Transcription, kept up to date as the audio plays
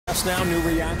This now, new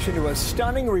reaction to a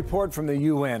stunning report from the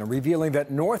UN revealing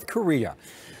that North Korea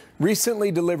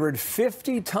recently delivered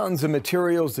 50 tons of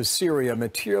materials to Syria,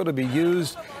 material to be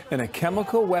used in a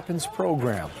chemical weapons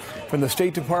program. From the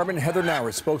State Department, Heather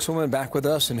Nauert, spokeswoman, back with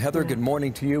us. And Heather, good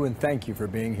morning to you, and thank you for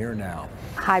being here now.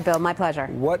 Hi, Bill. My pleasure.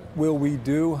 What will we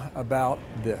do about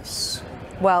this?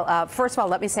 Well, first of all,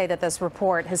 let me say that this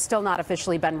report has still not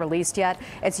officially been released yet.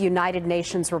 It's a United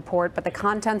Nations report, but the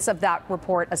contents of that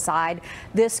report aside,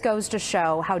 this goes to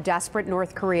show how desperate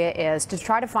North Korea is to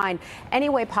try to find any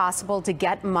way possible to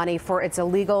get money for its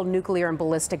illegal nuclear and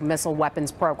ballistic missile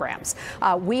weapons programs.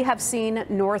 We have seen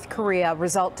North Korea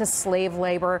result to slave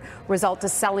labor, result to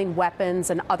selling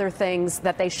weapons and other things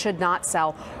that they should not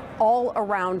sell all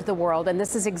around the world, and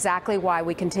this is exactly why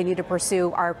we continue to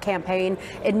pursue our campaign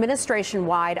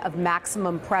administration-wide of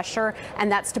maximum pressure,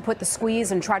 and that's to put the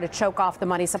squeeze and try to choke off the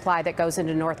money supply that goes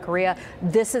into North Korea.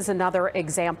 This is another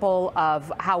example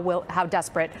of how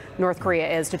desperate North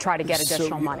Korea is to try to get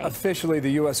additional money. Officially,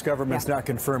 the U.S. government's not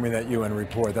confirming that UN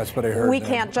report. That's what I heard. We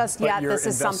can't just yet. This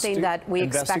is something that we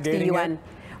expect the UN.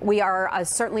 We are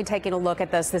certainly taking a look at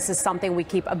this. This is something we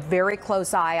keep a very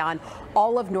close eye on.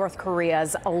 All of North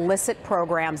Korea's illicit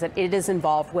programs that it is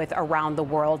involved with around the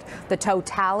world. The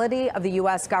totality of the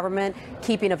U.S. government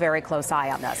keeping a very close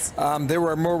eye on this. There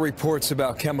were more reports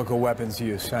about chemical weapons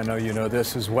use. I know you know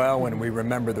this as well, and we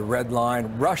remember the red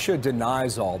line. Russia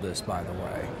denies all this, by the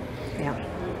way. Yeah.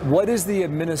 What is the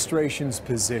administration's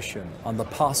position on the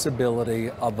possibility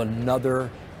of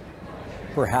another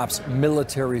perhaps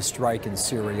military strike in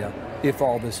Syria if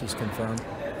all this is confirmed?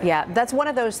 Yeah, that's one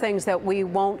of those things that we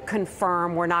won't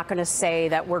confirm. We're not going to say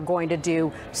that we're going to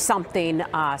do something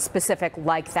specific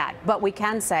like that. But we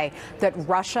can say that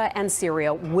Russia and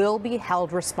Syria will be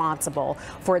held responsible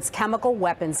for its chemical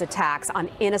weapons attacks on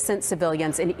innocent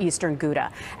civilians in eastern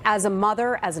Ghouta. As a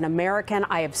mother, as an American,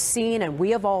 I have seen, and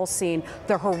we have all seen,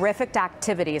 the horrific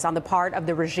activities on the part of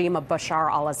the regime of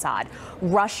Bashar al-Assad.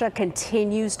 Russia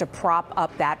continues to prop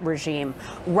up that regime.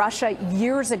 Russia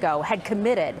years ago had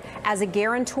committed as a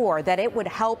guarantee that it would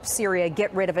help Syria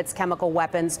get rid of its chemical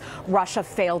weapons. Russia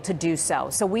failed to do so.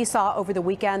 So we saw over the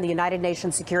weekend the United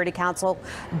Nations Security Council,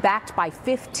 backed by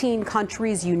 15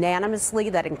 countries unanimously,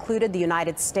 that included the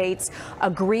United States,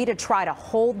 agree to try to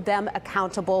hold them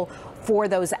accountable for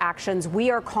those actions. We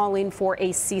are calling for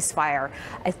a ceasefire,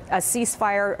 a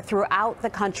ceasefire throughout the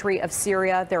country of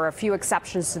Syria. There are a few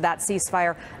exceptions to that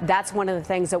ceasefire. That's one of the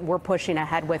things that we're pushing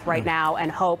ahead with right now,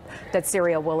 and hope that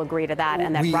Syria will agree to that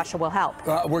and that Russia will help.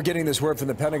 We're getting this word from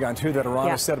the Pentagon, too, that Iran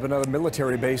has set up another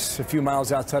military base a few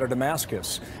miles outside of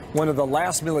Damascus. One of the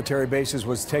last military bases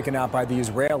was taken out by the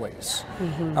Israelis.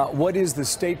 What is the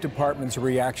State Department's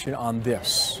reaction on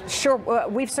this? Sure.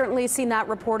 We've certainly seen that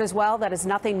report as well. That is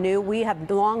nothing new. We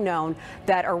have long known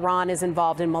that Iran is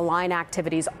involved in malign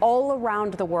activities all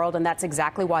around the world, and that's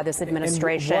exactly why this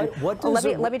administration...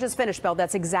 Let me just finish, Bill.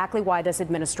 That's exactly why this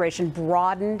administration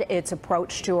broadened its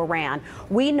approach to Iran.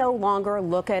 We no longer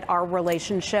look at our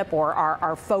relationship or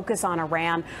our focus on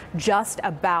Iran just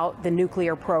about the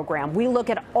nuclear program. We look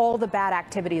at all the bad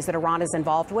activities that Iran is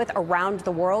involved with around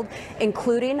the world,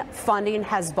 including funding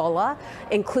Hezbollah,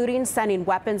 including sending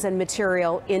weapons and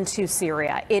material into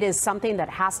Syria. It is something that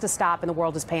has to stop, and the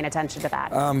world is paying attention to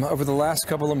that. Over the last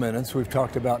couple of minutes, we've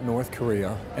talked about North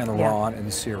Korea and Iran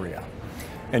and Syria,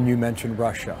 and you mentioned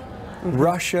Russia.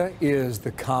 Russia is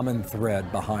the common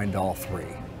thread behind all three,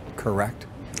 correct?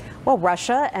 Well,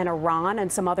 Russia and Iran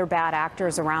and some other bad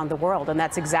actors around the world, and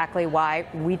that's exactly why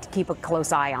we keep a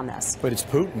close eye on this. But it's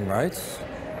Putin, right?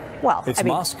 Well, it's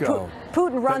Moscow.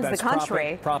 Putin runs the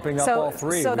country. Propping up all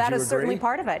three. So that is certainly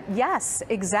part of it. Yes,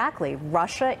 exactly.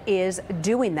 Russia is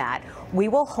doing that. We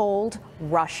will hold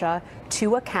Russia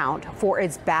to account for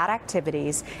its bad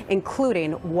activities,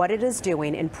 including what it is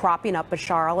doing in propping up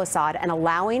Bashar al-Assad and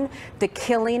allowing the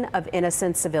killing of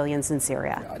innocent civilians in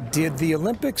Syria. Did the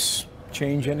Olympics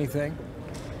change anything?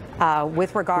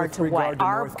 With regard to what?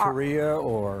 North Korea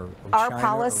or our China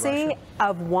policy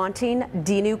of wanting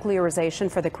denuclearization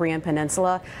for the Korean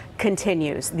Peninsula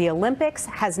continues. The Olympics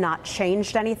has not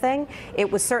changed anything.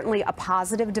 It was certainly a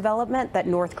positive development that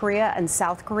North Korea and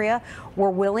South Korea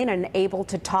were willing and able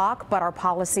to talk, but our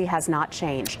policy has not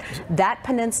changed. That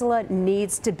peninsula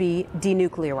needs to be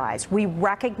denuclearized. We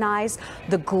recognize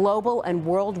the global and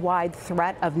worldwide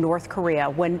threat of North Korea.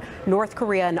 When North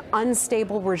Korea, an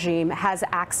unstable regime, has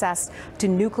access to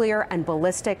nuclear and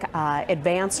ballistic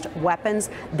advanced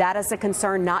weapons, that is a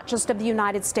concern not just of the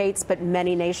United States, but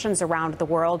many nations around the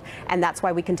world. And that's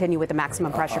why we continue with the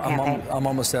maximum pressure campaign. I'm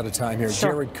almost out of time here.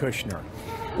 Sure. Jared Kushner.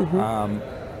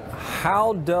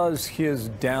 How does his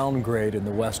downgrade in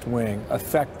the West Wing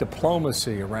affect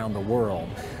diplomacy around the world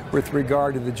with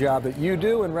regard to the job that you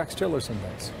do and Rex Tillerson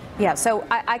does? Yeah, so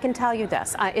I can tell you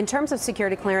this. In terms of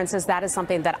security clearances, that is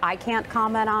something that I can't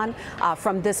comment on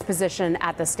from this position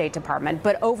at the State Department.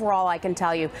 But overall, I can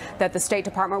tell you that the State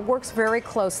Department works very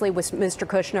closely with Mr.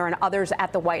 Kushner and others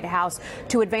at the White House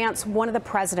to advance one of the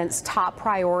president's top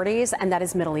priorities, and that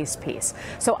is Middle East peace.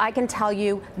 So I can tell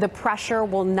you the pressure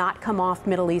will not come off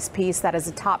Middle East peace. That is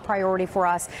a top priority for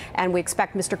us, and we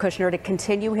expect Mr. Kushner to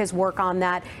continue his work on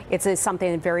that. It's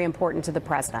something very important to the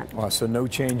president. Well, so no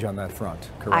change on that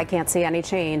front, correct? I can't see any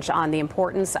change on the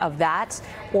importance of that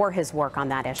or his work on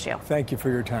that issue. Thank you for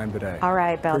your time today. All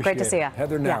right, Bill. Appreciate Great to see you.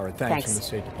 Heather Nauert, Yeah, thanks from the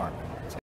State Department.